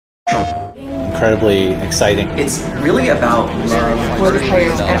incredibly exciting. It's really about love for the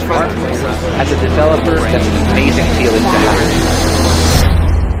players and for the players. As a developer, that's an amazing feeling to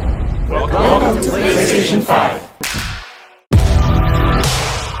have. Welcome to PlayStation 5.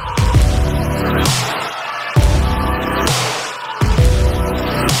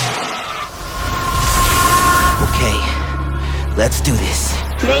 Okay, let's do this.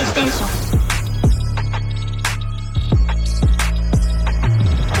 PlayStation.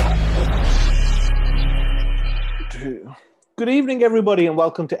 Good evening, everybody, and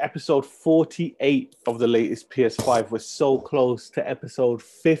welcome to episode 48 of the latest PS5. We're so close to episode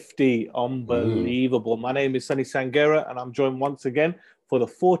 50. Unbelievable. My name is Sunny Sangera, and I'm joined once again for the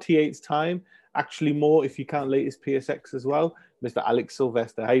 48th time. Actually, more if you count latest PSX as well. Mr. Alex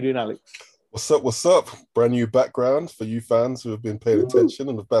Sylvester. How you doing, Alex? What's up? Brand new background for you fans who have been paying attention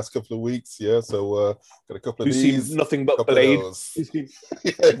in the past couple of weeks. Yeah, so got a couple of these. Seen nothing but Blade. Yeah, exactly.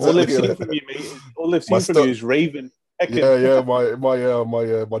 All they've seen from you, mate. All they've seen from you is Raven. Yeah,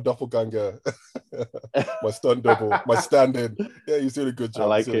 my doppelganger, my stunt double, my stand-in. Yeah, he's doing a good job. I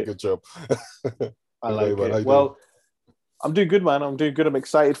like he's doing it. a good job. I like man, it. Well, I'm doing good, man. I'm doing good. I'm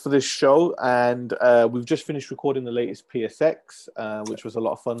excited for this show, and we've just finished recording the latest PSX, which was a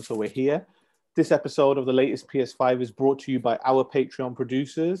lot of fun. So we're here. This episode of the latest PS5 is brought to you by our Patreon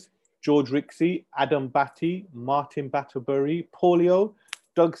producers: George Rixey, Adam Batty, Martin Batterbury, Paulio,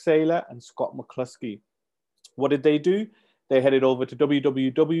 Doug Saylor, and Scott McCluskey. What did they do? They headed over to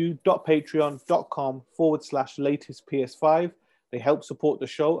www.patreon.com/latest PS5. They help support the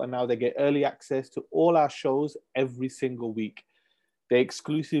show, and now they get early access to all our shows every single week. They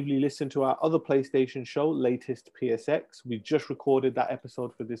exclusively listen to our other PlayStation show, Latest PSX. We just recorded that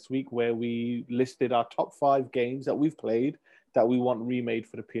episode for this week where we listed our top 5 games that we've played that we want remade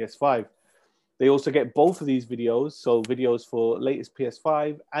for the PS5. They also get both of these videos, so videos for latest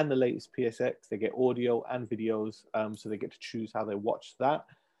PS5 and the latest PSX. They get audio and videos, so they get to choose how they watch that.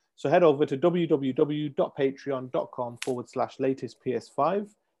 So head over to www.patreon.com/latest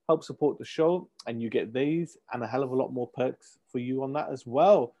PS5. Help support the show, and you get these and a hell of a lot more perks for you on that as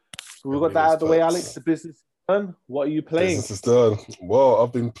well. So we've got that out of the way, Alex. The business is done. What are you playing? Business is done. Well,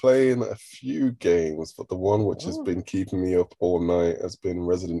 I've been playing a few games, but the one which has been keeping me up all night has been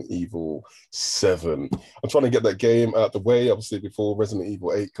Resident Evil 7. I'm trying to get that game out the way, obviously, before Resident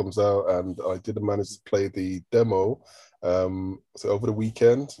Evil 8 comes out, and I did manage to play the demo so over the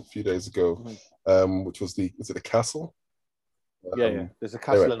weekend, a few days ago, which was is it the castle? Yeah. There's a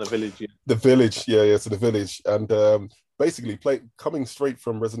castle in the village. Yeah. The village, so the village. And basically, coming straight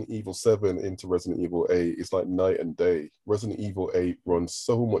from Resident Evil 7 into Resident Evil 8 is like night and day. Resident Evil 8 runs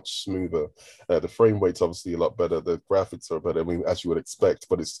so much smoother. The frame rate's obviously a lot better. The graphics are better, I mean, as you would expect,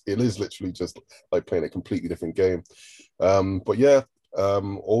 but it is literally just like playing a completely different game. But yeah,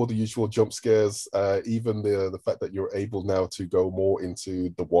 all the usual jump scares, even the fact that you're able now to go more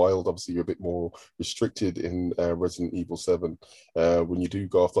into the wild. Obviously you're a bit more restricted in Resident Evil 7. When you do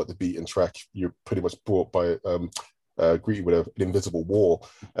go off like the beaten track, you're pretty much brought by greeted with an invisible wall,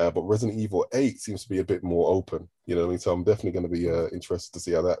 but Resident Evil 8 seems to be a bit more open, you know what I mean? So I'm definitely going to be interested to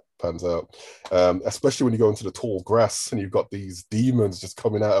see how that pans out, especially when you go into the tall grass and you've got these demons just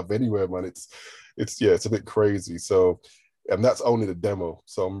coming out of anywhere, man. It's a bit crazy. So, and that's only the demo,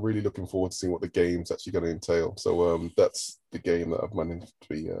 so I'm really looking forward to seeing what the game's actually going to entail. So that's the game that I've managed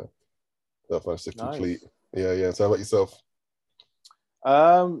to complete. Yeah. So how about yourself?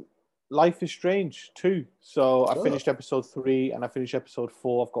 Life is Strange 2. So I finished episode 3 and I finished episode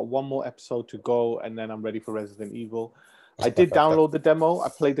 4. I've got one more episode to go, and then I'm ready for Resident Evil. I did download the demo. I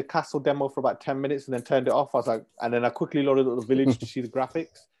played the castle demo for about 10 minutes and then turned it off. I was like, and then I quickly loaded up the village to see the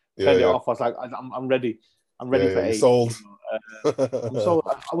graphics. Turned it off. I was like, I'm ready. I'm ready for 8. Sold.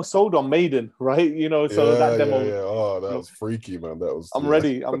 I was sold on Maiden, right? You know, so that demo. Yeah. Oh, that was freaky, man. I'm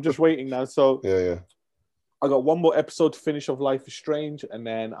ready. I'm just waiting now. So yeah. I got one more episode to finish of Life is Strange, and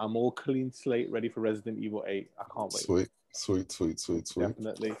then I'm all clean slate, ready for Resident Evil 8. I can't wait. Sweet.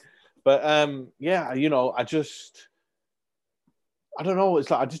 Definitely. But I don't know. It's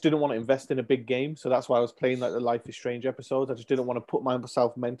like I just didn't want to invest in a big game, so that's why I was playing like the Life is Strange episodes. I just didn't want to put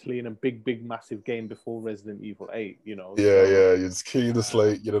myself mentally in a big, massive game before Resident Evil 8. You know. Yeah. You're just keen the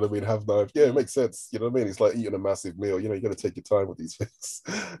slate. You know what I mean? Have no. Yeah, it makes sense. You know what I mean? It's like eating a massive meal. You know, you got to take your time with these things.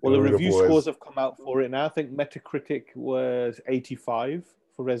 Well, the review scores have come out for it now. I think Metacritic was 85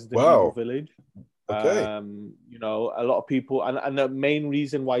 for Resident Evil Village. Okay. You know, a lot of people, and the main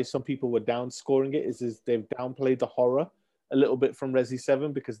reason why some people were down scoring it is they've downplayed the horror. a little bit from Resi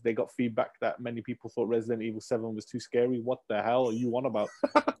 7 because they got feedback that many people thought Resident Evil 7 was too scary. What the hell are you on about?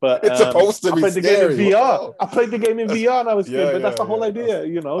 But It's supposed to be scary. I played the game in VR and I was scared, but that's the whole idea,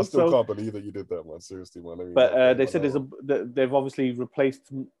 you know. I still can't believe that you did that, man. Seriously, man. But they said they've obviously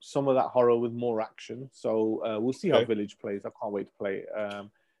replaced some of that horror with more action. So we'll see how Village plays. I can't wait to play it.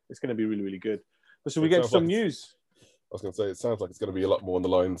 It's going to be really, really good. But so we get some news. I was going to say, it sounds like it's going to be a lot more on the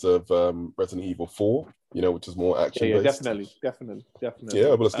lines of Resident Evil 4, you know, which is more action-based. Definitely. Yeah,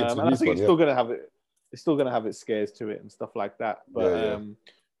 but let's get to the news. I think it's still going to have it. It's still going to have its scares to it and stuff like that. But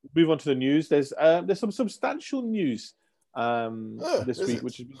move on to the news. There's some substantial news this week,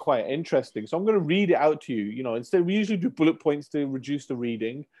 which has been quite interesting. So I'm going to read it out to you. You know, instead we usually do bullet points to reduce the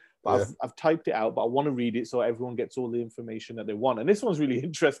reading. But I've typed it out, but I want to read it so everyone gets all the information that they want. And this one's really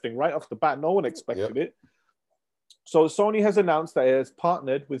interesting, right off the bat. No one expected it. So Sony has announced that it has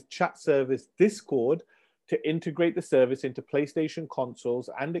partnered with chat service Discord to integrate the service into PlayStation consoles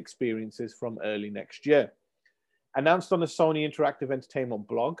and experiences from early next year. Announced on the Sony Interactive Entertainment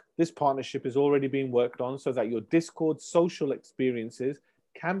blog, this partnership is already being worked on so that your Discord social experiences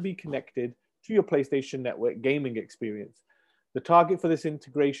can be connected to your PlayStation Network gaming experience. The target for this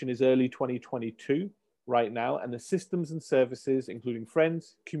integration is early 2022 right now, and the systems and services, including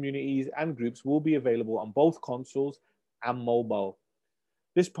friends, communities, and groups, will be available on both consoles and mobile.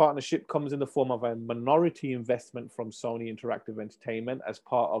 This partnership comes in the form of a minority investment from Sony Interactive Entertainment as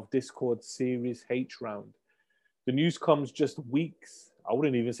part of Discord's Series H round. The news comes just weeks, I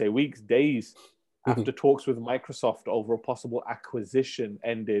wouldn't even say weeks, days, after talks with Microsoft over a possible acquisition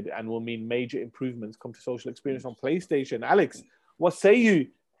ended and will mean major improvements come to social experience on PlayStation. Alex, what say you?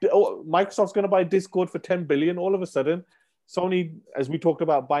 Microsoft's going to buy Discord for $10 billion. All of a sudden, Sony, as we talked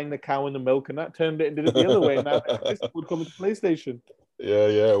about buying the cow and the milk and that, turned it and did it the other way. Now Discord coming to PlayStation.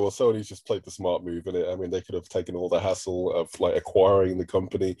 Yeah. Well, Sony's just played the smart move in it. I mean, they could have taken all the hassle of like acquiring the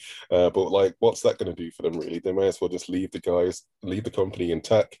company, but like, what's that going to do for them? Really, they may as well just leave the company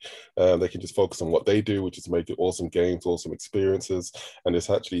intact. They can just focus on what they do, which is make it awesome games, awesome experiences, and it's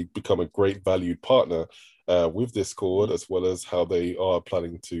actually become a great valued partner with Discord, as well as how they are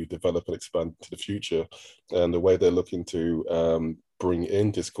planning to develop and expand to the future, and the way they're looking to bring in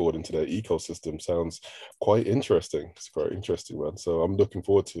Discord into their ecosystem sounds quite interesting. It's quite interesting, man. So I'm looking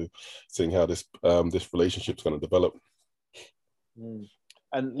forward to seeing how this relationship's going to develop.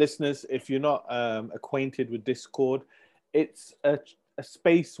 And listeners, if you're not acquainted with Discord, it's a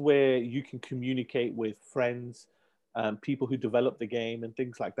space where you can communicate with friends, people who develop the game and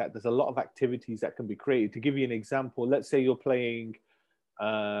things like that. There's a lot of activities that can be created. To give you an example, let's say you're playing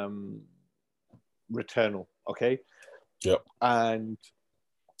Returnal, okay? Yep. And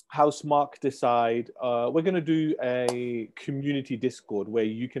Housemarque decide we're going to do a community Discord where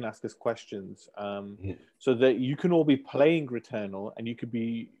you can ask us questions so that you can all be playing Returnal and you could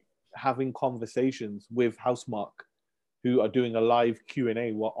be having conversations with Housemarque, who are doing a live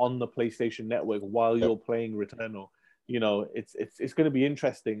Q&A on the PlayStation Network while you're playing Returnal. You know, it's going to be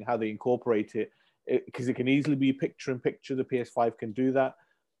interesting how they incorporate it, because it can easily be picture-in-picture. The PS5 can do that.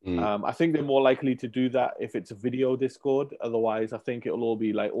 I think they're more likely to do that if it's a video Discord. Otherwise, I think it'll all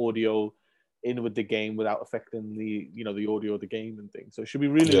be like audio in with the game without affecting the audio of the game and things. So it should be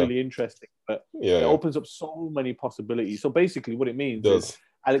really, really interesting. But it opens up so many possibilities. So basically what it means is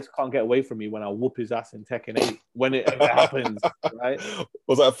Alex can't get away from me when I whoop his ass in Tekken 8 when it happens, right?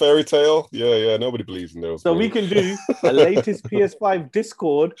 Was that a fairy tale? Yeah. Nobody believes in those. So we can do a latest PS5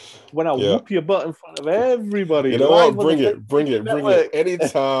 Discord when I whoop your butt in front of everybody. You know what? Bring it.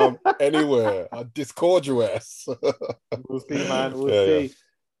 Anytime, anywhere. I'll Discord your ass. We'll see, man. We'll see. Yeah.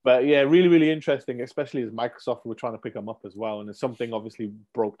 But yeah, really, really interesting, especially as Microsoft were trying to pick them up as well. And it's something obviously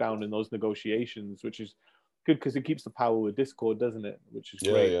broke down in those negotiations, which is good because it keeps the power with Discord, doesn't it? Which is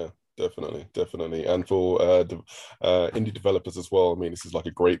great. Yeah, definitely. And for indie developers as well, I mean, this is like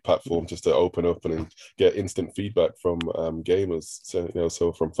a great platform just to open up and get instant feedback from gamers,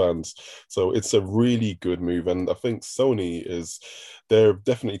 so from fans. So it's a really good move, and I think they're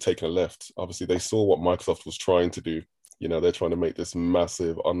definitely taking a left. Obviously, they saw what Microsoft was trying to do. You know, they're trying to make this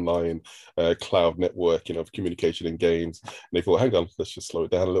massive online cloud network, of communication in games. And they thought, hang on, let's just slow it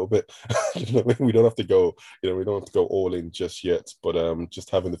down a little bit. We don't have to go, all in just yet, but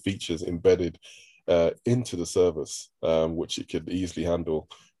just having the features embedded into the service, which it could easily handle,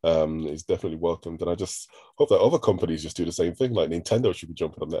 is definitely welcomed. And I just hope that other companies just do the same thing. Like Nintendo should be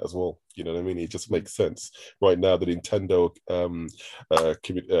jumping on that as well. You know what I mean? It just makes sense. Right now, the Nintendo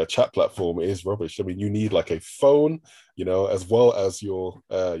chat platform is rubbish. I mean, you need like a phone, you know, as well as your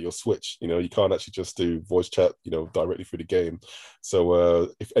Switch. You know, you can't actually just do voice chat, you know, directly through the game.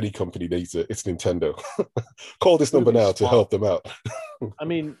 So if any company needs it, it's Nintendo. Call this number now to help them out. I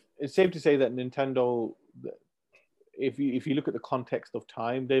mean, it's safe to say that Nintendo, if you look at the context of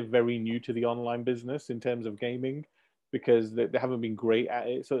time, they're very new to the online business in terms of gaming, because they haven't been great at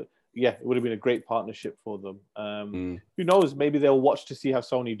it. So yeah, it would have been a great partnership for them. Who knows? Maybe they'll watch to see how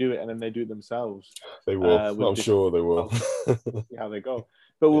Sony do it, and then they do it themselves. They will. I'm sure they will. See how they go.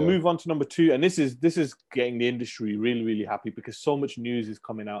 But we'll move on to number 2, and this is getting the industry really, really happy, because so much news is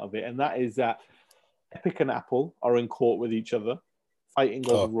coming out of it, and that is that Epic and Apple are in court with each other, fighting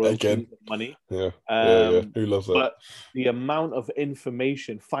over royalties and money. Yeah. Who loves that? But the amount of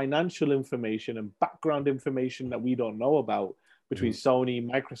information, financial information and background information that we don't know about between Sony,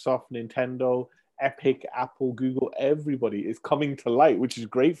 Microsoft, Nintendo, Epic, Apple, Google, everybody is coming to light, which is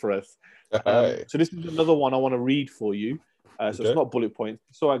great for us. So this is another one I want to read for you. So it's not bullet points,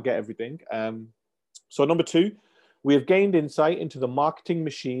 so I get everything. So number 2, we have gained insight into the marketing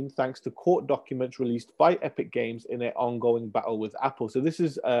machine thanks to court documents released by Epic Games in their ongoing battle with Apple. So this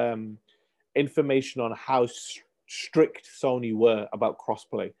is information on how strict Sony were about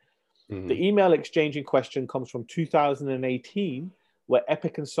crossplay. The email exchange in question comes from 2018, where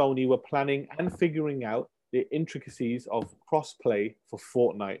Epic and Sony were planning and figuring out the intricacies of crossplay for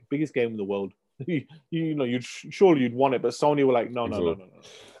Fortnite, biggest game in the world. you know, you'd want it, but Sony were like, no.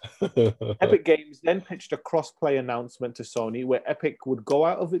 Epic Games then pitched a cross-play announcement to Sony, where Epic would go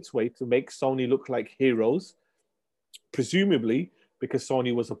out of its way to make Sony look like heroes, presumably because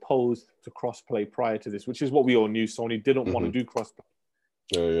Sony was opposed to cross-play prior to this, which is what we all knew. Sony didn't want to do cross-play.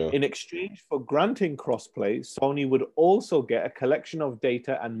 In exchange for granting crossplay, Sony would also get a collection of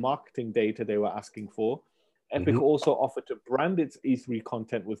data and marketing data they were asking for. Epic also offered to brand its E3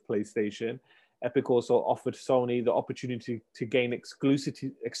 content with PlayStation. Epic also offered Sony the opportunity to gain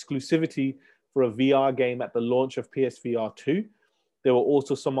exclusivity for a VR game at the launch of PSVR 2. There were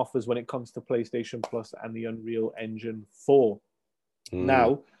also some offers when it comes to PlayStation Plus and the Unreal Engine 4.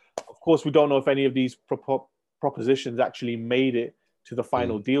 Now, of course, we don't know if any of these propositions actually made it to the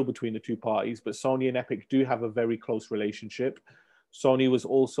final deal between the two parties, but Sony and Epic do have a very close relationship. Sony was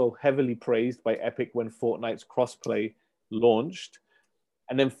also heavily praised by Epic when Fortnite's crossplay launched.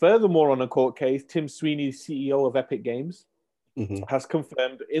 And then furthermore, on a court case, Tim Sweeney, CEO of Epic Games, has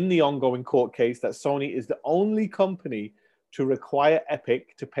confirmed in the ongoing court case that Sony is the only company to require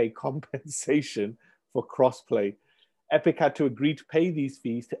Epic to pay compensation for crossplay. Epic had to agree to pay these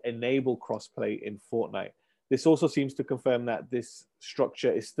fees to enable crossplay in Fortnite. This also seems to confirm that this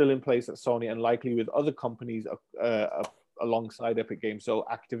structure is still in place at Sony and likely with other companies alongside Epic Games, so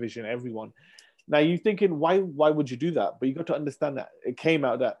Activision, everyone. Now you're thinking, why would you do that? But you got to understand that it came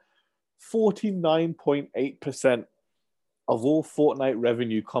out that 49.8% of all Fortnite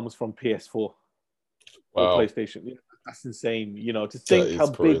revenue comes from PS4 or PlayStation. You know, that's insane. You know, to think how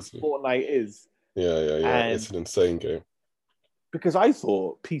crazy big Fortnite is. Yeah. And it's an insane game. Because I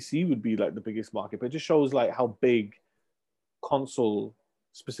thought PC would be like the biggest market, but it just shows like how big console,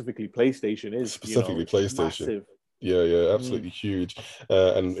 specifically PlayStation, is. Specifically PlayStation. Massive. Yeah, absolutely huge.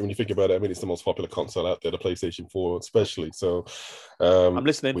 And when you think about it, I mean, it's the most popular console out there, the PlayStation 4 especially. So I'm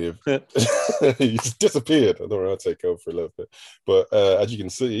listening. You just disappeared. I don't know how to take over for a little bit. But as you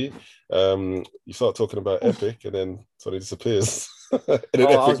can see, you start talking about Epic and then suddenly disappears. And then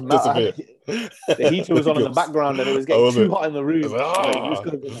Epic disappeared. The heater was on in the background and it was getting too hot in the room.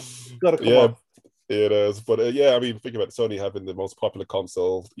 Gotta come on. It is. But yeah, I mean, think about Sony having the most popular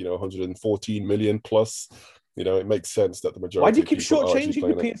console, 114 million plus. You know, it makes sense that the majority. Why do you keep shortchanging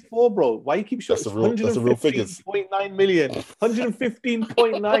your PS4, bro? Why you keep short? That's the real figures. 115.9 million.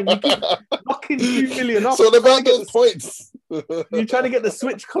 115.9. You keep knocking 2 million off. So about those points. You're trying to get the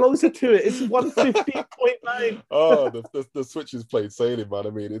Switch closer to it. It's 115.9. Oh, the Switch is plain sailing, man. I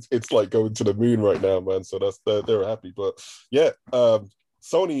mean, it's like going to the moon right now, man. So they're happy. But yeah,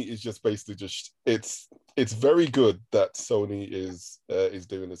 Sony is just basically it's very good that Sony is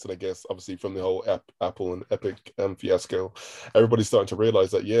doing this, and I guess obviously from the whole Apple and Epic fiasco, everybody's starting to realize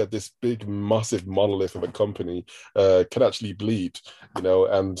that this big massive monolith of a company can actually bleed,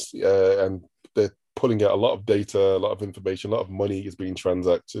 and they're pulling out a lot of data, a lot of information, a lot of money is being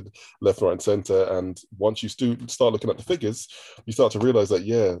transacted left, right, and center. And once you start looking at the figures, you start to realize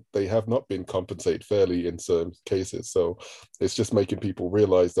that, they have not been compensated fairly in certain cases. So it's just making people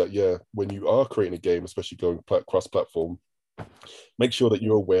realize that, when you are creating a game, especially going cross-platform, make sure that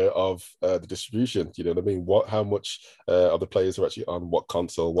you're aware of the distribution. You know what I mean? How much of the players are actually on what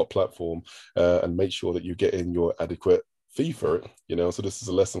console, what platform, and make sure that you get in your adequate fee for it. You know, so this is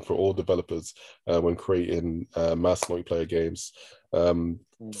a lesson for all developers when creating mass multiplayer games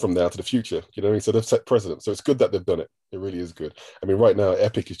from now to the future. You know what I mean? So they've set precedent. So it's good that they've done it. It really is good. I mean, right now,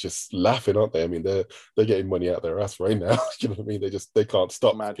 Epic is just laughing, aren't they? I mean, they're getting money out their ass right now. You know what I mean? They can't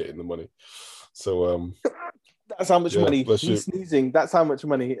stop getting the money. So that's how much money. He's sneezing. That's how much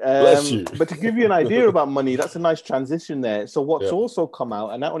money. But to give you an idea about money, that's a nice transition there. So what's also come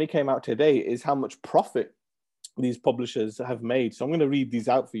out, and that only came out today, is how much profit these publishers have made. So I'm going to read these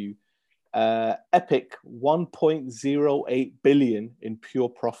out for you. Epic, 1.08 billion in pure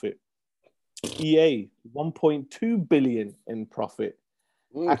profit. EA, 1.2 billion in profit.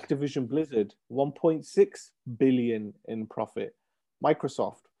 Activision Blizzard, 1.6 billion in profit.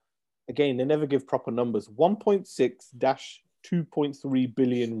 Microsoft, again, they never give proper numbers. 1.6-2.3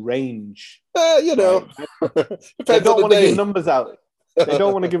 billion range. You know, they don't want to give numbers out. They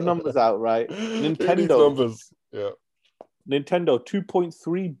don't want to give numbers out, right? Nintendo, Nintendo,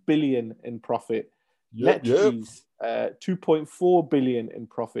 2.3 billion in profit. NetEase, 2.4 billion in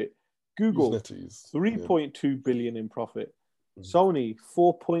profit. Google, 3.2 billion in profit. Sony,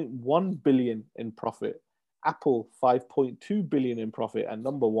 4.1 billion in profit. Apple, 5.2 billion in profit. And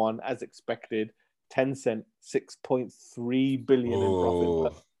number one, as expected, Tencent, 6.3 billion in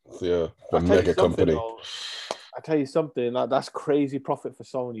profit. A mega company. I tell you something, that's crazy profit for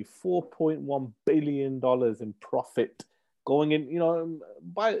Sony. $4.1 billion in profit. Going in, you know,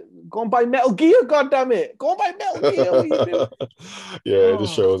 go and buy Metal Gear, goddammit. Go and buy Metal Gear. What are you doing? It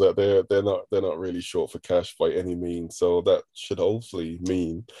just shows that they're not really short for cash by any means. So that should hopefully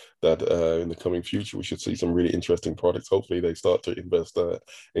mean that in the coming future we should see some really interesting products. Hopefully they start to invest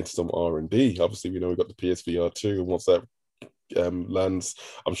into some R&D. Obviously, we know we've got the PSVR 2, and once that lands,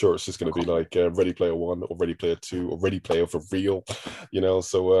 I'm sure it's just going to be like Ready Player One or Ready Player Two or Ready Player for real, you know.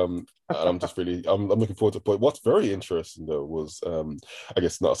 So I'm just really I'm looking forward to it. But what's very interesting though was I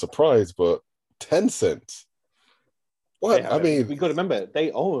guess not a surprise, but Tencent. What I mean, we got to remember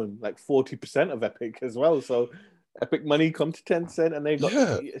they own like 40% of Epic as well. So Epic money come to Tencent, and they got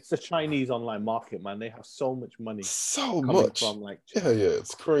it's a Chinese online market, man. They have so much money, so much from like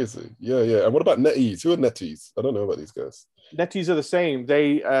it's crazy. And what about NetEase? Who are NetEase? I don't know about these guys. NetEase are the same.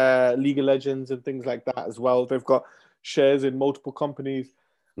 They League of Legends and things like that as well. They've got shares in multiple companies.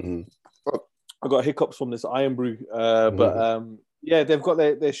 I got hiccups from this Iron Brew, but they've got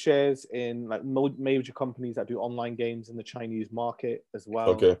their shares in like major companies that do online games in the Chinese market as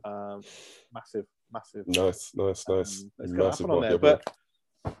well. Okay, massive. Nice. Massive on there, but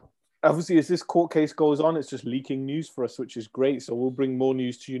obviously, as this court case goes on, it's just leaking news for us, which is great. So we'll bring more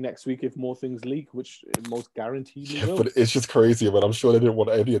news to you next week if more things leak, which most guaranteed will. But it's just crazy. But I'm sure they didn't want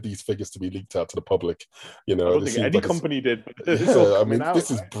any of these figures to be leaked out to the public. You know, I don't think any company did. I mean,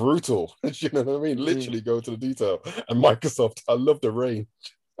 this is brutal. You know what I mean? Literally go to the detail. And Microsoft, I love the range.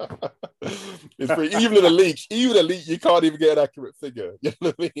 It's pretty, even a leak, you can't even get an accurate figure. You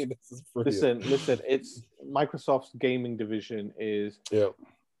know what I mean? This is brilliant. Listen. It's Microsoft's gaming division is. Yeah.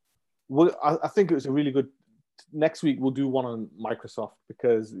 Well, I think it was a really good. Next week we'll do one on Microsoft,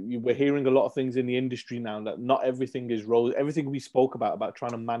 because we're hearing a lot of things in the industry now that not everything is rosy. Everything we spoke about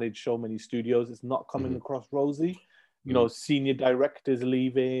trying to manage so many studios, it's not coming across rosy. You know, senior directors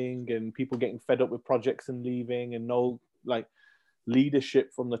leaving and people getting fed up with projects and leaving, and no like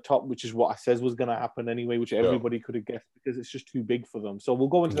leadership from the top, which is what I says was going to happen anyway, which everybody could have guessed, because it's just too big for them. So we'll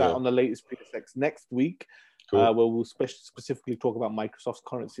go into that on the latest PSX next week. Where we'll specifically talk about Microsoft's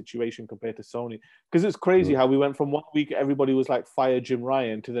current situation compared to Sony. Because it's crazy how we went from one week everybody was like, fire Jim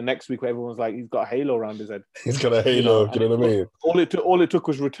Ryan, to the next week where everyone's like, he's got a halo around his head. He's got a halo, you know what I mean? All it took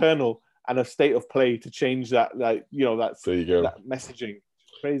was Returnal and a State of Play to change that, like, you know, that messaging.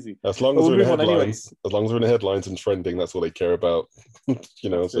 It's crazy. As long as we're in the headlines, as long as we're in the headlines and trending, that's all they care about. You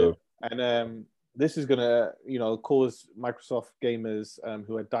know, so. And this is going to, you know, cause Microsoft gamers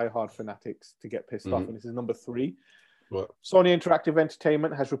who are diehard fanatics to get pissed off. And this is number 3. What? Sony Interactive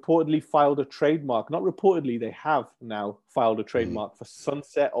Entertainment has reportedly filed a trademark. Not reportedly, they have now filed a trademark for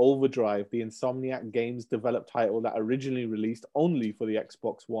Sunset Overdrive, the Insomniac Games developed title that originally released only for the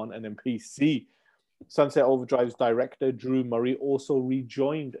Xbox One and then PC. Sunset Overdrive's director, Drew Murray, also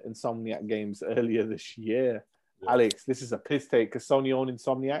rejoined Insomniac Games earlier this year. Yeah. Alex, this is a piss take because Sony owned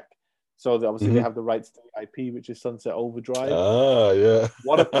Insomniac. So obviously they have the rights to the IP, which is Sunset Overdrive.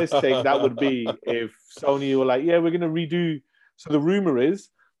 What a piss take that would be if Sony were like, we're going to redo. So the rumor is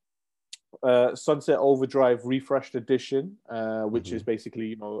Sunset Overdrive Refreshed Edition, which is basically,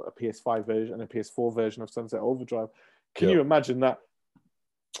 you know, a PS5 version and a PS4 version of Sunset Overdrive, Can you imagine that?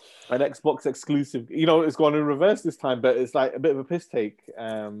 An Xbox exclusive, it's going in reverse this time, but it's like a bit of a piss take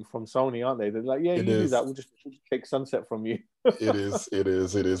from Sony, aren't they? They're like, yeah, It you do is. that, we'll just take Sunset from you. It is.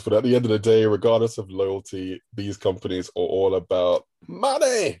 But at the end of the day, regardless of loyalty, these companies are all about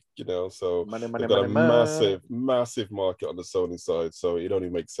money, so Money, they've got a money. massive market on the Sony side. So it only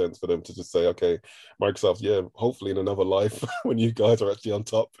makes sense for them to just say, okay, Microsoft, yeah, hopefully in another life, when you guys are actually on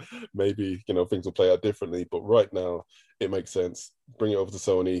top, maybe, things will play out differently. But right now, it makes sense. Bring it over to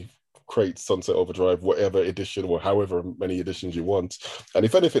Sony, create Sunset Overdrive, whatever edition or however many editions you want. And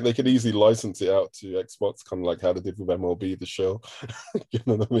if anything, they could easily license it out to Xbox, kind of like how they did with MLB The Show. You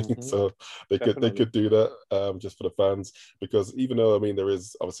know what I mean? Mm-hmm. So they could do that just for the fans, because even though there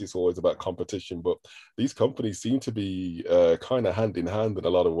is obviously, it's always about competition, but these companies seem to be kind of hand in hand in a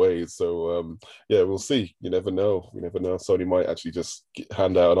lot of ways. So yeah, we'll see. You never know. Sony might actually just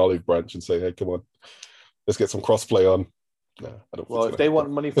hand out an olive branch and say, hey, come on, let's get some crossplay on. No, I don't. Well, if they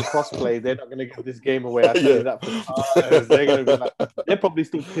want money for crossplay, they're not going to give this game away. I tell you that for starters. They're going to be like, they're probably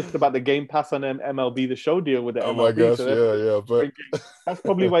still pissed about the Game Pass on MLB The Show deal with the MLB. My gosh, so but that's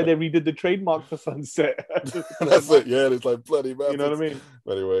probably why they redid the trademark for Sunset. That's it. Yeah, it's like bloody man. You know what I mean?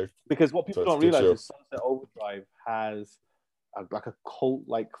 Anyway, because what people don't realize is Sunset Overdrive has like a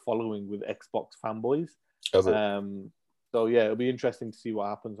cult-like following with Xbox fanboys. So yeah, it'll be interesting to see what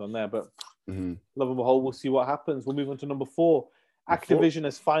happens on there. But love and behold, we'll see what happens. We'll move on to number 4. Activision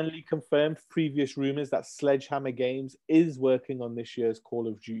has finally confirmed previous rumors that Sledgehammer Games is working on this year's Call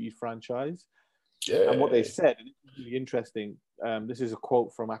of Duty franchise. Yeah. And what they said, and it's really interesting. This is a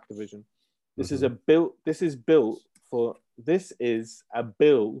quote from Activision. This is a build for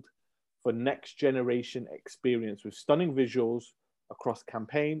next generation experience with stunning visuals across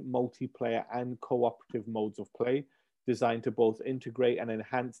campaign, multiplayer, and cooperative modes of play, designed to both integrate and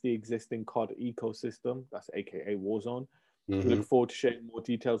enhance the existing COD ecosystem, that's aka Warzone. We look forward to sharing more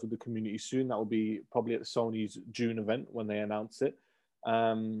details with the community soon. That will be probably at Sony's June event when they announce it.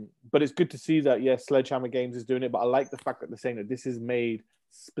 But it's good to see that, Sledgehammer Games is doing it. But I like the fact that they're saying that this is made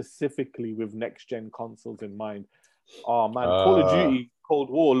specifically with next-gen consoles in mind. Oh, man, Call of Duty Cold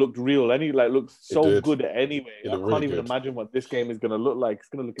War looked real. Looked so good anyway. I can't even imagine what this game is going to look like. It's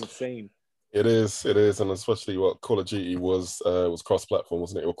going to look insane. It is, and especially what Call of Duty was cross-platform,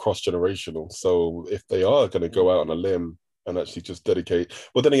 wasn't it? Or cross-generational. So if they are going to go out on a limb and actually just dedicate,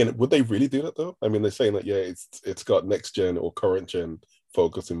 well, then again, would they really do that though? I mean, they're saying that it's got next gen or current gen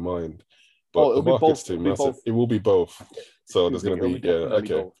focus in mind, but the market's too massive. It will be both. So there's going to be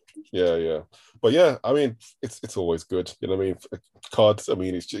both. But yeah, I mean, it's always good. You know what I mean? Cards. I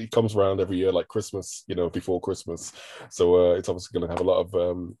mean, it comes around every year like Christmas. Before Christmas. So it's obviously going to have a lot of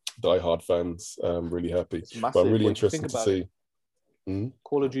diehard fans. Really happy. But I'm really interested to see.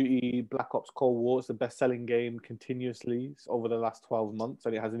 Call of Duty Black Ops Cold War is the best-selling game continuously over the last 12 months,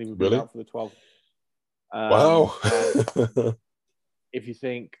 and it hasn't even been out for the 12. Wow! If you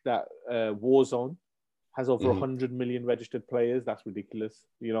think that Warzone has over 100 million registered players, that's ridiculous.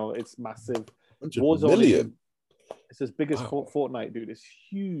 It's massive. 100 Warzone million. It's as big as Fortnite, dude. It's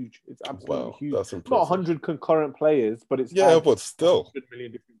huge. It's absolutely huge. That's impressive. Not 100 concurrent players, but it's but still 100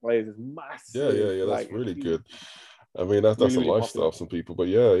 million different players. It's massive. Yeah. That's really good. I mean, that's really a lifestyle of some people, but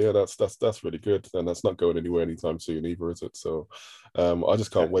that's really good, and that's not going anywhere anytime soon either, is it? So, I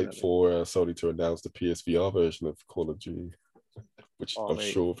just can't wait for Sony to announce the PSVR version of Call of Duty, which I'm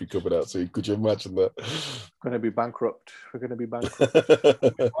sure will be coming out soon. Could you imagine that? We're going to be bankrupt.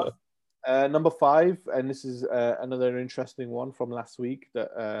 Number 5, and this is another interesting one from last week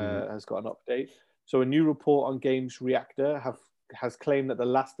that has got an update. So, a new report on Games Reactor has claimed that The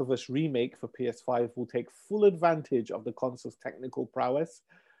Last of Us remake for PS5 will take full advantage of the console's technical prowess,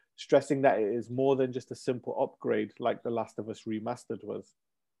 stressing that it is more than just a simple upgrade like The Last of Us Remastered was.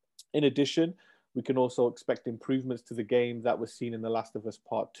 In addition, we can also expect improvements to the game that was seen in The Last of Us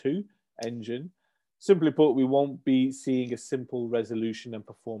Part 2 engine. Simply put, we won't be seeing a simple resolution and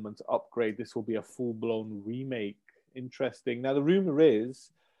performance upgrade. This will be a full-blown remake. Interesting. Now, the rumor is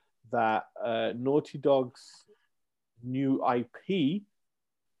that Naughty Dog's new IP.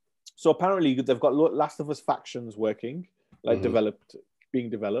 So apparently they've got Last of Us factions working, being developed.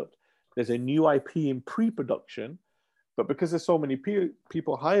 There's a new IP in pre-production, but because there's so many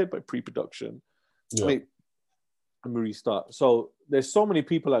people hired by pre-production, let me restart. So there's so many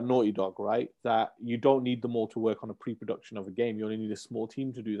people at Naughty Dog, right, that you don't need them all to work on a pre-production of a game. You only need a small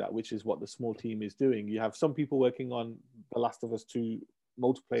team to do that, which is what the small team is doing. You have some people working on The Last of Us 2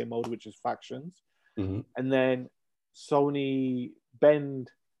 multiplayer mode, which is factions, and then Sony Bend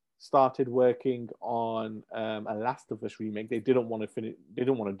started working on a Last of Us remake. They didn't want to finish. They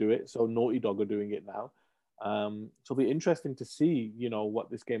didn't want to do it, so Naughty Dog are doing it now. So it'll be interesting to see, what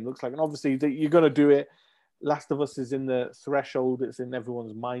this game looks like. And obviously, you're going to do it. Last of Us is in the threshold. It's in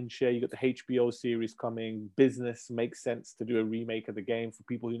everyone's mind share. You got the HBO series coming. Business makes sense to do a remake of the game for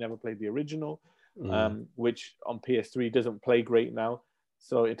people who never played the original, which on PS3 doesn't play great now.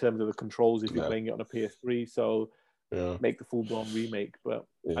 So in terms of the controls, if you're playing it on a PS3, so make the full-blown remake. But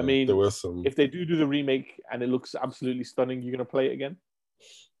I mean, there were some... if they do the remake and it looks absolutely stunning, you're going to play it again?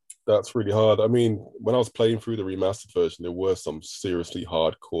 That's really hard. I mean, when I was playing through the remastered version, there were some seriously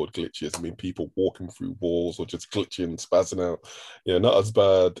hardcore glitches. I mean, people walking through walls or just glitching, spazzing out. Not as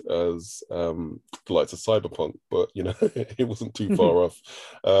bad as the likes of Cyberpunk, but it wasn't too far off.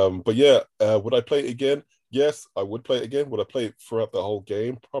 But yeah, would I play it again? Yes, I would play it again. Would I play it throughout the whole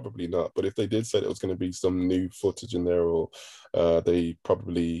game? Probably not. But if they did say it was going to be some new footage in there, or they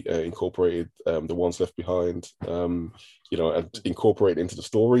probably incorporated the ones left behind, and incorporate it into the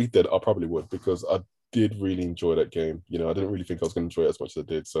story, then I probably would, because I did really enjoy that game. I didn't really think I was going to enjoy it as much as I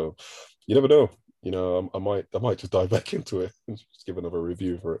did. So you never know. I might just dive back into it and just give another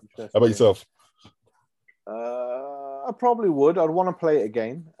review for it. How about yourself? I probably would. I'd want to play it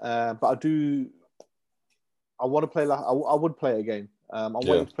again, but I want to play. I would play it again. I'm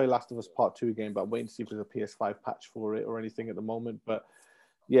waiting to play Last of Us Part 2 again, but I'm waiting to see if there's a PS5 patch for it or anything at the moment. But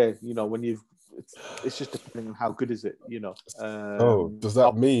yeah, when it's just depending on how good is it, does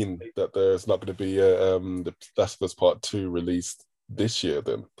that mean that there's not going to be the Last of Us Part 2 released this year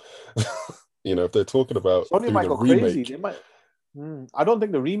then? If they're talking about Sony might doing go a remake, crazy. They might. I don't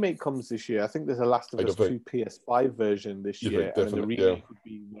think the remake comes this year. I think there's a Last of Us 2 PS5 version this year, and then the remake would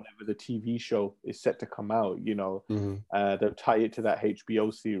be whenever the TV show is set to come out. They'll tie it to that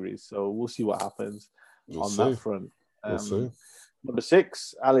HBO series, so we'll see what happens that front. We'll see. Number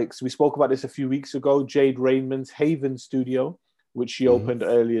 6, Alex. We spoke about this a few weeks ago. Jade Raymond's Haven Studio, which she opened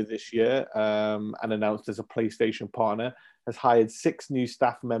earlier this year and announced as a PlayStation partner, has hired 6 new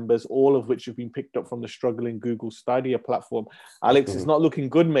staff members, all of which have been picked up from the struggling Google Stadia platform. Alex, it's not looking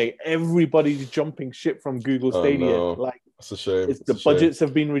good, mate. Everybody's jumping ship from Google Stadia. No. That's a shame. The budgets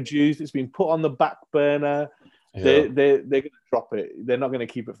have been reduced. It's been put on the back burner. They're going to drop it. They're not going to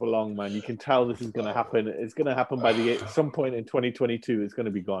keep it for long, man. You can tell this is going to happen. It's going to happen by some point in 2022. It's going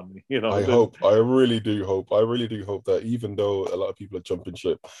to be gone. I really do hope that even though a lot of people are jumping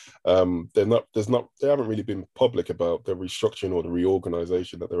ship, they haven't really been public about the restructuring or the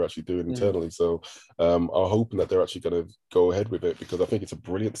reorganization that they're actually doing internally. So I'm hoping that they're actually going to go ahead with it, because I think it's a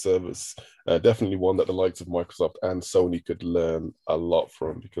brilliant service. Definitely one that the likes of Microsoft and Sony could learn a lot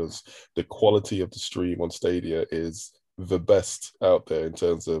from, because the quality of the stream on Stadia is the best out there in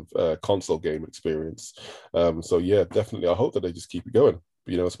terms of console game experience. So yeah, definitely. I hope that they just keep it going.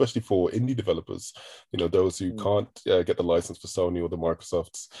 Especially for indie developers, those who can't get the license for Sony or the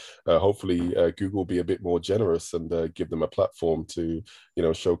Microsofts. Hopefully, Google will be a bit more generous and give them a platform to,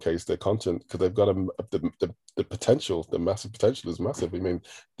 showcase their content, because they've got the potential. The massive potential is massive. I mean,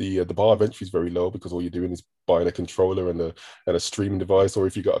 the bar of entry is very low, because all you're doing is buying a controller and a streaming device, or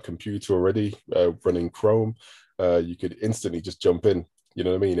if you got a computer already running Chrome, you could instantly just jump in. You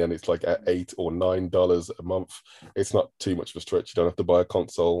know what I mean? And it's like at $8 or $9 a month. It's not too much of a stretch. You don't have to buy a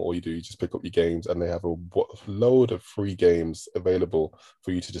console. All you do, you just pick up your games, and they have a load of free games available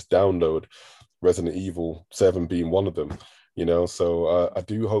for you to just download. Resident Evil 7 being one of them. So I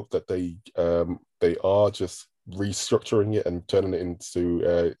do hope that they are just restructuring it and turning it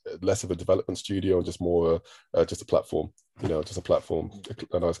into less of a development studio and just more just a platform. Just a platform,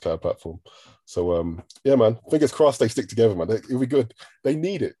 a nice cloud platform. So yeah, man, fingers crossed they stick together, man. It'll be good. They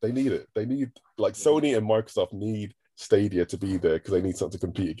need it. They need like Sony and Microsoft need Stadia to be there, because they need something to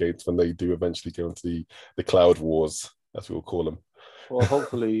compete against when they do eventually go into the cloud wars, as we'll call them. Well,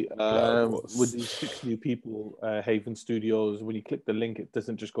 hopefully, with these 6 new people, Haven Studios, when you click the link, it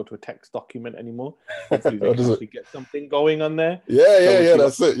doesn't just go to a text document anymore. Hopefully, they can actually get something going on there. Yeah,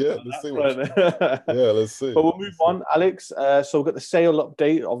 that's it. Yeah, let's see. Let's see. But we'll move on, Alex. So we've got the sale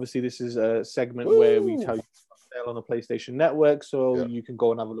update. Obviously, this is a segment where we tell you sale on the PlayStation Network, so you can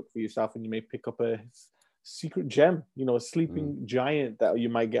go and have a look for yourself, and you may pick up a secret gem, a sleeping giant that you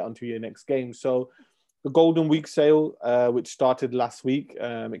might get onto your next game. So the Golden Week sale, which started last week,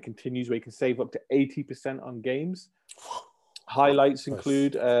 it continues, where you can save up to 80% on games. Highlights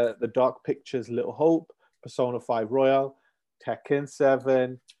include the Dark Pictures Little Hope, Persona 5 Royal, Tekken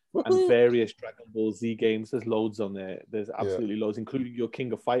 7, and various Dragon Ball Z games. There's loads on there. There's absolutely loads, including your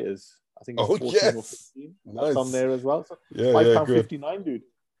King of Fighters. I think it's 14 or 15. Nice. That's on there as well. So £5.59, dude.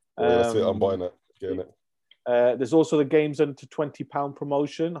 That's it. I'm buying it. Getting it. There's also the games under £20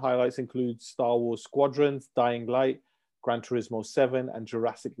 promotion. Highlights include Star Wars Squadrons, Dying Light, Gran Turismo 7, and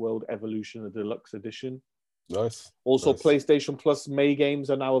Jurassic World Evolution, the Deluxe Edition. Nice. Also, Nice. PlayStation Plus May games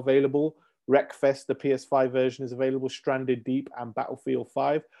are now available. Wreckfest, the PS5 version, is available. Stranded Deep and Battlefield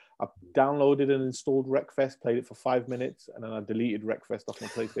 5. I downloaded and installed Wreckfest, played it for 5 minutes, and then I deleted Wreckfest off my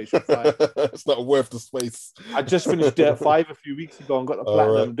PlayStation 5. It's not worth the space. I just finished Dirt 5 a few weeks ago and got the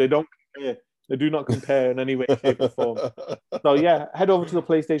platinum. Right. They don't compare. They do not compare in any way, shape, or form. So yeah, head over to the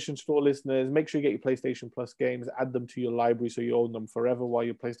PlayStation Store, listeners. Make sure you get your PlayStation Plus games, add them to your library so you own them forever while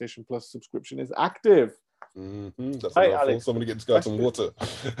your PlayStation Plus subscription is active. Mm-hmm. That's right, enough. Alex. Somebody get this guy some water.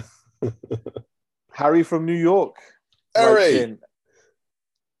 Harry from New York. Harry!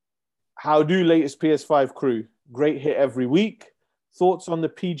 How do latest PS5 crew? Great hit every week. Thoughts on the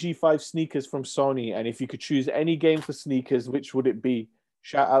PG5 sneakers from Sony? And if you could choose any game for sneakers, which would it be?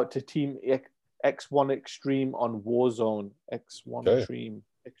 Shout out to Team X1 Extreme on Warzone. X1 Extreme.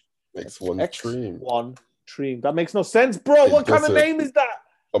 X1 Extreme. X1 Extreme. That makes no sense, bro. What kind of name is that?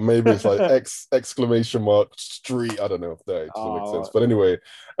 Or maybe it's like exclamation mark street. I don't know if that doesn't make sense. But anyway.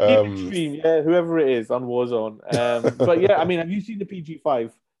 Extreme, yeah, whoever it is on Warzone. But yeah, I mean, have you seen the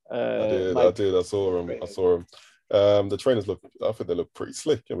PG5? I did. I saw him. The trainers I think they look pretty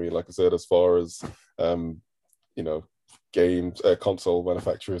slick. I mean, like I said, as far as, games, console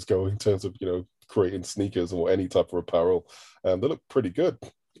manufacturers go in terms of, creating sneakers or any type of apparel, they look pretty good.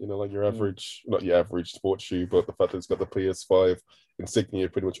 Like your average, not your average sports shoe, but the fact that it's got the PS5 insignia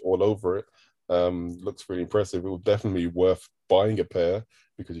pretty much all over it, looks really impressive. It would definitely be worth buying a pair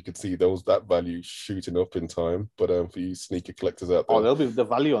because you could see that value shooting up in time. But for you sneaker collectors out there, the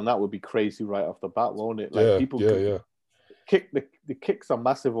value on that would be crazy right off the bat, won't it? Like people kick the kicks are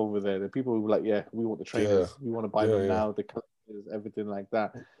massive over there. The people who were like, yeah, we want the trainers, we want to buy them now. The collectors, everything like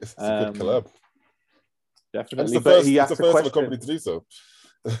that. It's a good collab. Definitely, it's the first of the company to do so.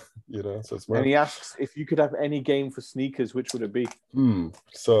 So it's and he asks if you could have any game for sneakers, which would it be?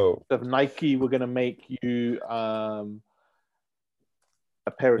 So if Nike were going to make you a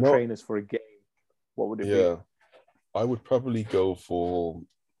pair of trainers for a game, what would it be? I would probably go for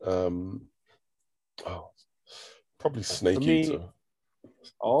probably Snake Eater.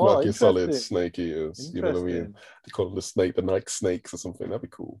 Like your solid Snake Eaters. You know what I mean? They call them the Nike Snakes or something. That'd be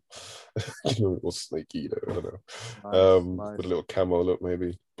cool. Or Snake Eater, I don't know. Nice. With a little camo look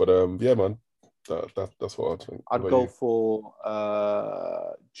maybe. But yeah, man. That's what I'd think. I'd go for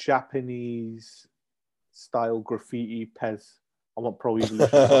Japanese style graffiti Pez. I want Pro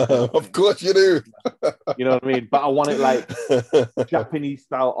Evolution. Of course you do. You know what I mean? But I want it like Japanese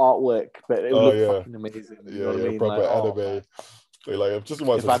style artwork, but it would look fucking amazing. You know what I mean? Proper anime. Like, just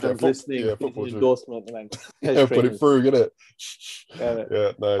if Adam's listening, endorsement, put it through, get it?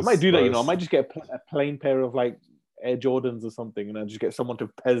 Yeah, nice. I might do that. I might just get a plain pair of like Air Jordans or something, and I just get someone to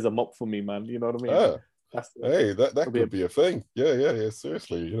pez them up for me, man. You know what I mean? That could be a thing. Yeah.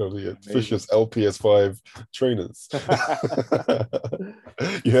 Seriously, the officious LPS5 trainers.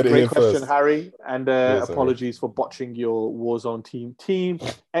 You had it Great here question, first, Harry, and apologies for botching your Warzone team. Team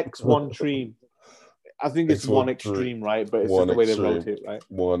X1 Dream. I think it's one extreme, right? But it's just the way they wrote it, right?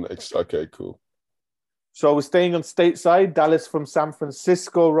 Okay, cool. So we're staying on stateside. Dallas from San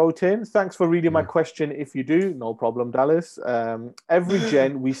Francisco wrote in. Thanks for reading my question. If you do, no problem, Dallas. Every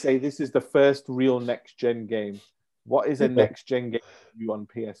gen, we say this is the first real next-gen game. What is a next-gen game for you on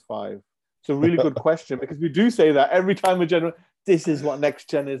PS5? It's a really good question because we do say that every time a gen, this is what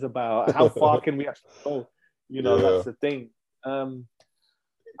next-gen is about. How far can we actually go? That's the thing.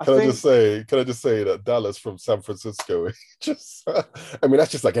 Can I just say that Dallas from San Francisco,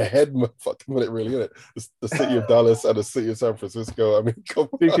 that's just like a head fucking minute, really, isn't it? The city of Dallas and the city of San Francisco. I mean, come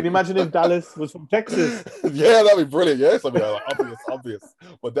on. Dude, can you imagine if Dallas was from Texas? Yeah, that'd be brilliant. Yes, obvious.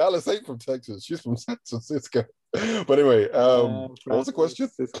 But Dallas ain't from Texas. She's from San Francisco. But anyway, what was the question?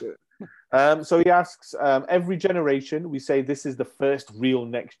 So he asks, every generation, we say this is the first real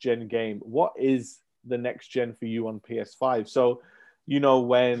next-gen game. What is the next-gen for you on PS5? So,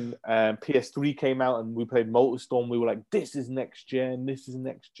 when PS3 came out and we played MotorStorm, we were like, this is next gen.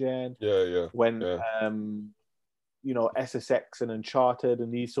 Yeah. When, SSX and Uncharted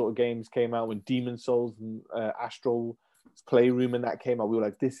and these sort of games came out, when Demon Souls and Astral Playroom and that came out, we were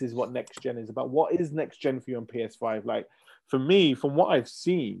like, this is what next gen is about. What is next gen for you on PS5? Like, for me, from what I've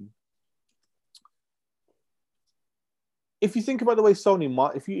seen, if you think about the way Sony,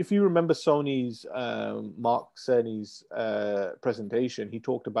 if you remember Sony's Mark Cerny's presentation, he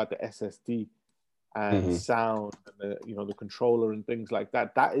talked about the SSD and sound and the controller and things like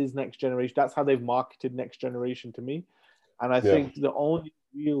that. That is next generation. That's how they've marketed next generation to me. And I think the only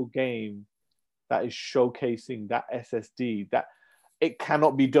real game that is showcasing that SSD, that it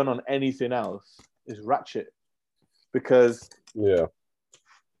cannot be done on anything else, is Ratchet, because the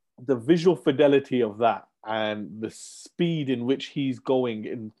visual fidelity of that and the speed in which he's going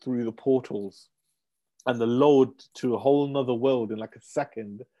in through the portals and the load to a whole nother world in like a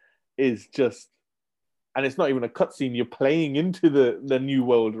second is just, and it's not even a cutscene, you're playing into the new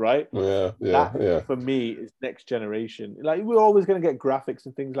world, right? That, for me, is next generation. Like, we're always going to get graphics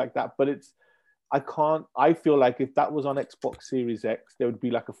and things like that, but I feel like if that was on Xbox Series X, there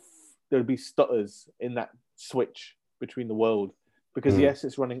would be stutters in that switch between the world, because yes,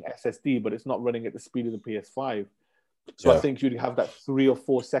 it's running SSD, but it's not running at the speed of the PS5. So I think you'd have that 3 or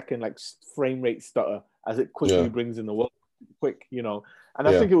 4 second like frame rate stutter as it quickly brings in the world quick, you know. And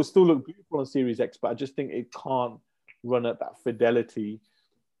I think it will still look beautiful on Series X, but I just think it can't run at that fidelity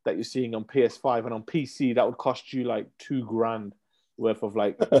that you're seeing on PS5 and on PC. That would cost you like $2,000 worth of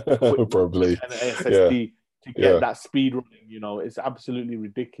like probably and SSD to get that speed running. You know, it's absolutely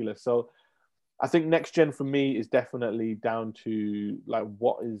ridiculous. So I think next gen for me is definitely down to like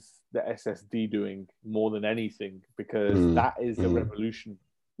what is the SSD doing more than anything, because that is the revolution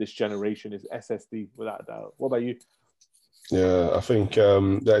this generation is SSD without a doubt. What about you? Yeah, I think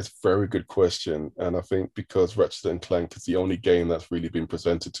that's a very good question. And I think because Ratchet and Clank is the only game that's really been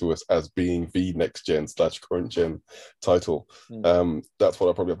presented to us as being the next gen / current gen title, that's what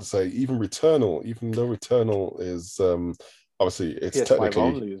I probably have to say. Even though Returnal is obviously it's PS5 technically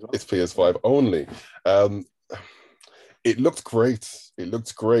only as well. It's PS5 only. It looked great,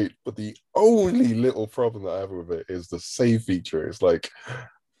 but the only little problem that I have with it is the save feature. It's like,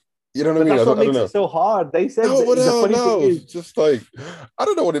 you know what I mean? That's what makes know. it so hard. They said no, thing is, just like, I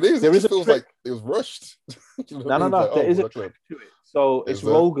don't know what it is. It just feels like it was rushed. You know no. Like, there is a trick to it. So it's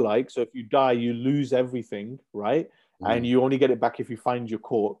roguelike. So if you die, you lose everything, right? And you only get it back if you find your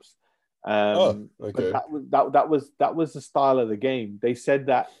corpse. Okay. But that was the style of the game. They said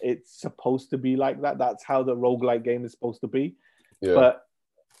that it's supposed to be like that. That's how the roguelike game is supposed to be. Yeah. But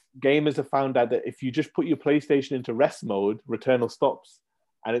gamers have found out that if you just put your PlayStation into rest mode, Returnal stops.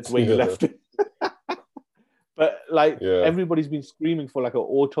 And it's where you left it. But like everybody's been screaming for like an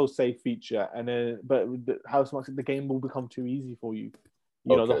auto save feature, and then how much the game will become too easy for you.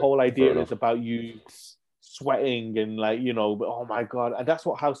 You know, the whole idea is about you sweating and like, you know, but oh my god, and that's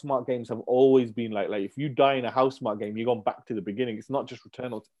what Housemarque games have always been like. Like if you die in a Housemarque game, you're going back to the beginning. It's not just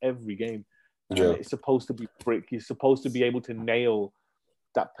Returnal; it's every game. And it's supposed to be brick. You're supposed to be able to nail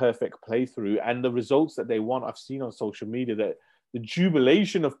that perfect playthrough, and the results that they want. I've seen on social media that. The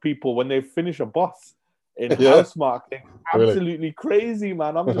jubilation of people when they finish a boss in Housemarque, they're absolutely crazy,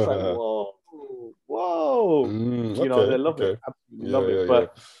 man. I'm just like, whoa. You know, they love it. Absolutely love it.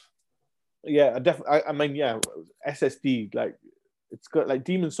 But I mean, SSD, like, it's got like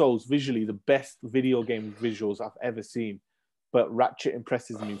Demon's Souls visually the best video game visuals I've ever seen. But Ratchet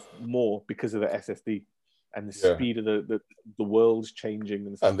impresses me more because of the SSD and the speed of the world's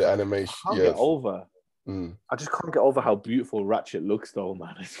changing and the animation. I can't get over. I just can't get over how beautiful Ratchet looks, though,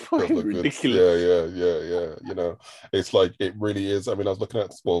 man. It's fucking ridiculous. Yeah. You know, it's like, it really is. I mean, I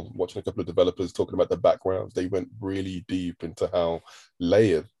was watching a couple of developers talking about the backgrounds. They went really deep into how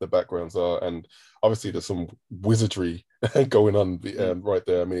layered the backgrounds are, and obviously there's some wizardry going on right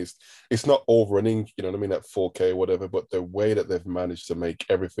there. I mean, it's not all running, you know what I mean, at 4K or whatever, but the way that they've managed to make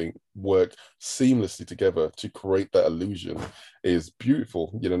everything work seamlessly together to create that illusion is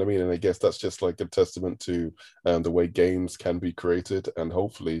beautiful, you know what I mean? And I guess that's just like a testament to the way games can be created, and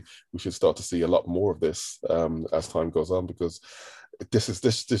hopefully we should start to see a lot more of this as time goes on, because this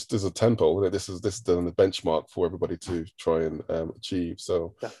is a tempo. This is the benchmark for everybody to try and achieve.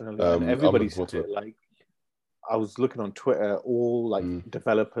 So definitely, and everybody's like, I was looking on Twitter, all like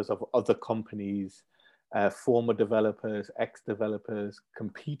developers of other companies, former developers, ex-developers,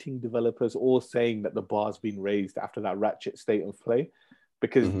 competing developers, all saying that the bar's been raised after that Ratchet State of Play,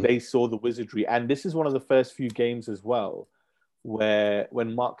 because they saw the wizardry. And this is one of the first few games as well where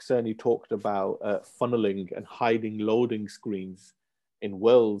when Mark Cerny talked about funneling and hiding loading screens in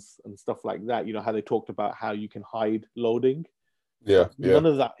worlds and stuff like that, you know, how they talked about how you can hide loading. None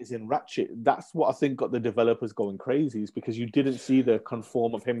of that is in Ratchet. That's what I think got the developers going crazy, is because you didn't see the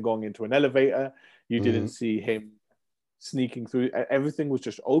conform of him going into an elevator. You didn't see him sneaking through. Everything was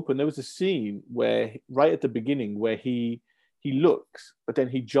just open. There was a scene where right at the beginning where he looks, but then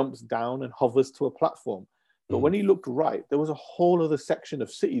he jumps down and hovers to a platform. But when he looked right, there was a whole other section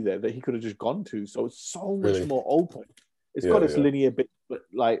of city there that he could have just gone to. So it's so much more open. It's got its linear bit, but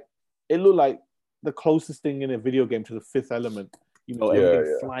like it looked like the closest thing in a video game to the Fifth Element. You know,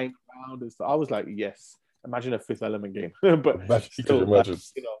 everything flying around and stuff. I was like, yes, imagine a Fifth Element game. But still, imagine.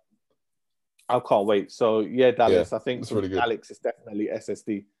 You know, I can't wait. So yeah, Dallas, I think for really Alex, it's definitely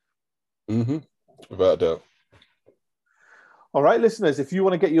SSD. Without a doubt. All right, listeners, if you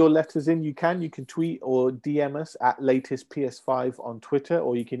want to get your letters in, you can. You can tweet or DM us at latestps5 on Twitter,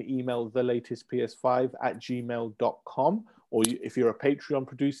 or you can email thelatestps5@gmail.com. Or if you're a Patreon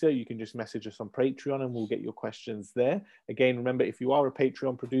producer, you can just message us on Patreon and we'll get your questions there. Again, remember, if you are a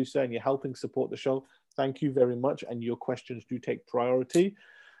Patreon producer and you're helping support the show, thank you very much. And your questions do take priority.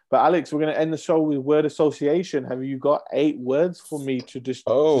 But Alex, we're going to end the show with word association. Have you got 8 words for me to just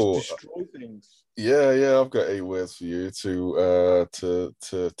destroy things? Yeah, I've got 8 words for you to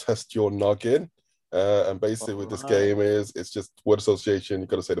test your noggin. And basically, with this game it's just word association. You've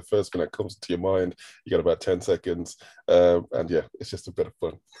got to say the first thing that comes to your mind. You got about 10 seconds, and yeah, it's just a bit of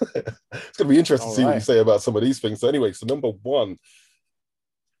fun. It's going to be interesting to see what you say about some of these things. So anyway, so number 1,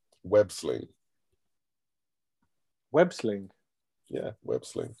 web sling. Web sling. Yeah, web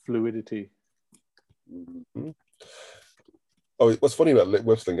sling. Fluidity. Mm-hmm. Oh, what's funny about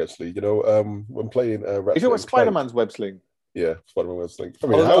web sling actually? You know, when playing Ratchet, what Spider-Man's web sling? Yeah, Spider-Man web sling. I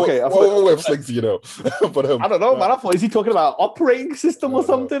mean, what web slings do you know? But I don't know, man. I thought, is he talking about operating system or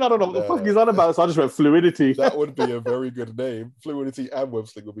something? I don't know what the fuck he's on about. So I just went fluidity. That would be a very good name. Fluidity and web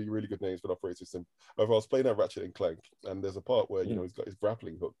sling would be really good names for an operating system. If I was playing at Ratchet and Clank, and there's a part where you know he's got his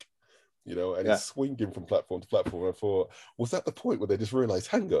grappling hook, you know, and he's swinging from platform to platform. And I thought, was that the point where they just realized,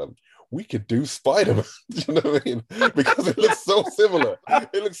 hang on, we could do Spider-Man? You know what I mean? Because it looks so similar.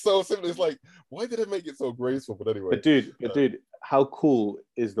 It looks so similar. It's like, why did they make it so graceful? But anyway. But dude, how cool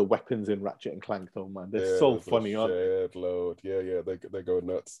is the weapons in Ratchet and Clank though, man? They're so funny, aren't they? Load. Yeah, they go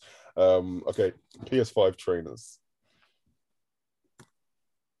nuts. Okay, PS5 trainers.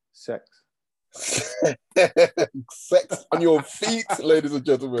 Sex. Sex on your feet, ladies and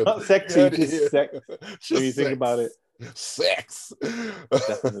gentlemen. Not sexy, just sex. When you think about it. Sex.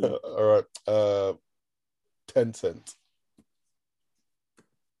 Definitely. All right. Tencent.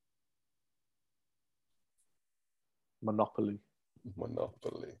 Monopoly.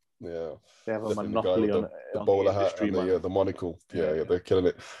 Yeah. They have a monopoly on the bowler hat and the monocle. Yeah, they're killing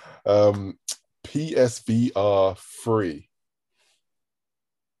it. PSVR 3.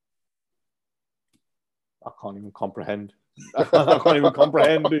 I can't even comprehend. I can't even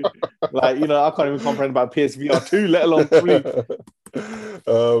comprehend. Dude. Like, you know, I can't even comprehend about PSVR 2, let alone 3.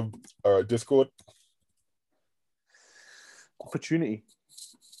 All right, Discord. Opportunity.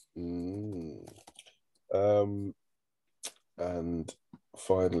 And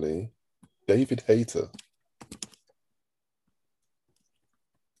finally, David Hayter.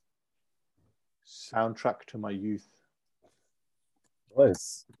 Soundtrack to my youth.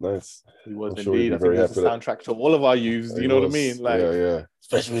 Nice. He was indeed. I think it was the soundtrack to all of our youths. You know what I mean? Like, yeah.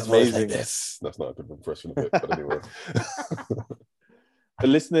 Especially with words like this. That's not a good impression of it, but anyway. The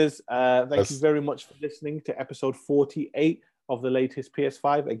listeners, thank you very much for listening to episode 48 of the latest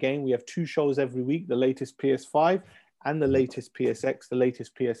PS5. Again, we have 2 shows every week, the latest PS5 and the latest PSX. The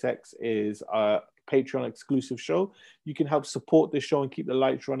latest PSX is a Patreon exclusive show. You can help support this show and keep the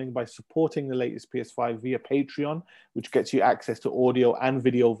lights running by supporting the latest PS5 via Patreon, which gets you access to audio and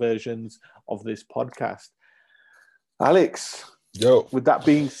video versions of this podcast. Alex, with that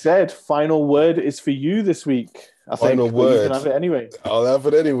being said, final word is for you this week. Final word. You can have it anyway. I'll have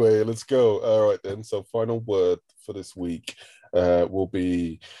it anyway. Let's go. All right then. So final word for this week will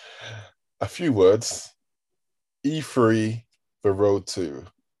be a few words. E3, the road to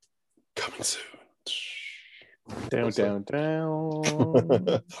coming soon. Down.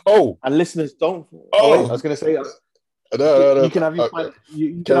 Oh, and listeners, don't. Oh, wait, I was going to say. No. You can have your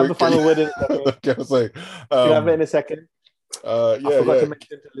you can have the final word in a second. Can I say? You can have it in a second. I forgot to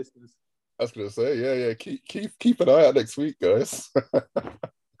mention to listeners. I was going to say, yeah. Keep an eye out next week, guys. It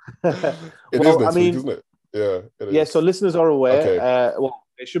is next week, isn't it? Yeah. Yeah. So listeners are aware. Okay.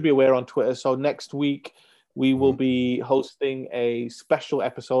 They should be aware on Twitter. So next week we will be hosting a special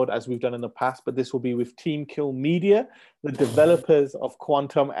episode as we've done in the past, but this will be with Team Kill Media, the developers of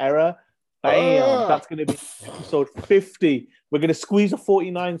Quantum Error. Bam! That's going to be episode 50. We're going to squeeze a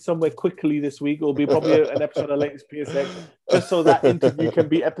 49 somewhere quickly this week. It'll be probably an episode of latest PSX, just so that interview can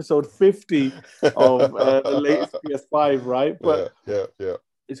be episode 50 of the latest PS5, right? But yeah.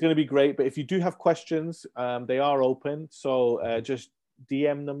 It's going to be great. But if you do have questions, they are open. So just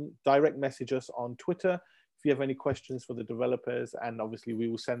DM them, direct message us on Twitter if you have any questions for the developers. And obviously, we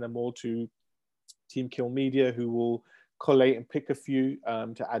will send them all to Team Kill Media, who will collate and pick a few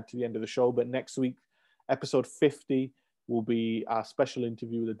to add to the end of the show. But next week, episode 50 will be our special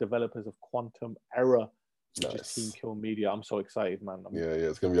interview with the developers of Quantum Error, which is Team Kill Media. I'm so excited, man. Yeah,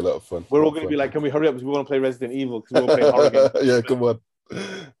 it's going to be a lot of fun. We're all going to be like, can we hurry up because we want to play Resident Evil because we're all playing horror games. Yeah, come on.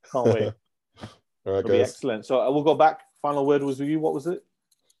 Can't wait. All right, It'll guys. be excellent. So we'll go back. Final word was with you. What was it?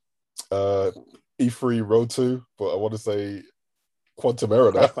 E3 Road to, but I want to say Quantum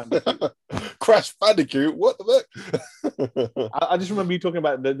Error. Crash Bandicoot. Crash Bandicoot. What the heck? I just remember you talking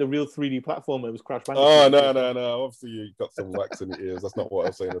about the real 3D platformer. It was Crash Bandicoot. Oh no! Obviously, you got some wax in your ears. That's not what I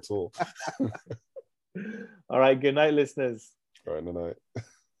was saying at all. All right. Good night, listeners. All right, good night.